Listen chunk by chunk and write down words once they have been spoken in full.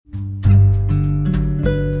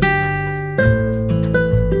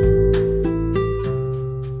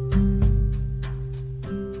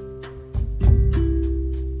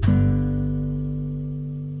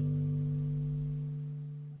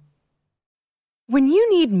When you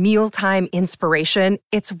need mealtime inspiration,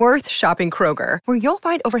 it's worth shopping Kroger, where you'll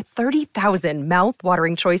find over 30,000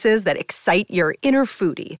 mouth-watering choices that excite your inner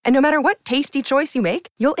foodie. And no matter what tasty choice you make,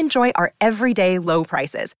 you'll enjoy our everyday low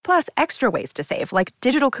prices, plus extra ways to save, like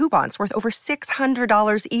digital coupons worth over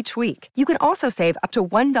 $600 each week. You can also save up to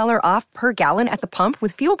 $1 off per gallon at the pump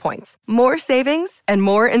with fuel points. More savings and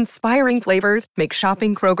more inspiring flavors make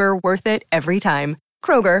shopping Kroger worth it every time.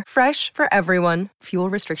 Kroger, fresh for everyone. Fuel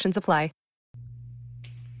restrictions apply.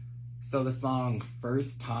 So the song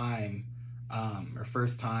First Time, or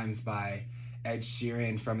First Times by Ed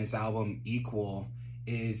Sheeran from his album Equal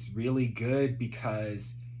is really good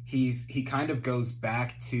because he kind of goes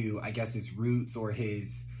back to, I guess, his roots or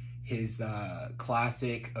his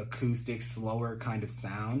classic acoustic, slower kind of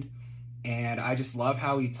sound. And I just love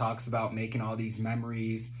how he talks about making all these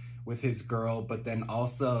memories with his girl, but then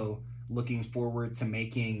also looking forward to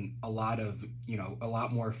making a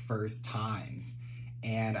lot more first times.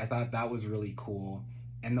 And I thought that was really cool.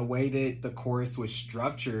 And the way that the chorus was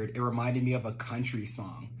structured, it reminded me of a country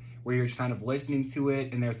song where you're just kind of listening to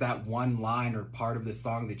it and there's that one line or part of the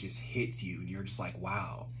song that just hits you and you're just like,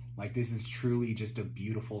 wow, like this is truly just a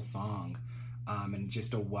beautiful song, and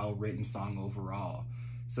just a well-written song overall.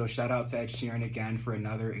 So shout out to Ed Sheeran again for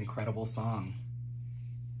another incredible song.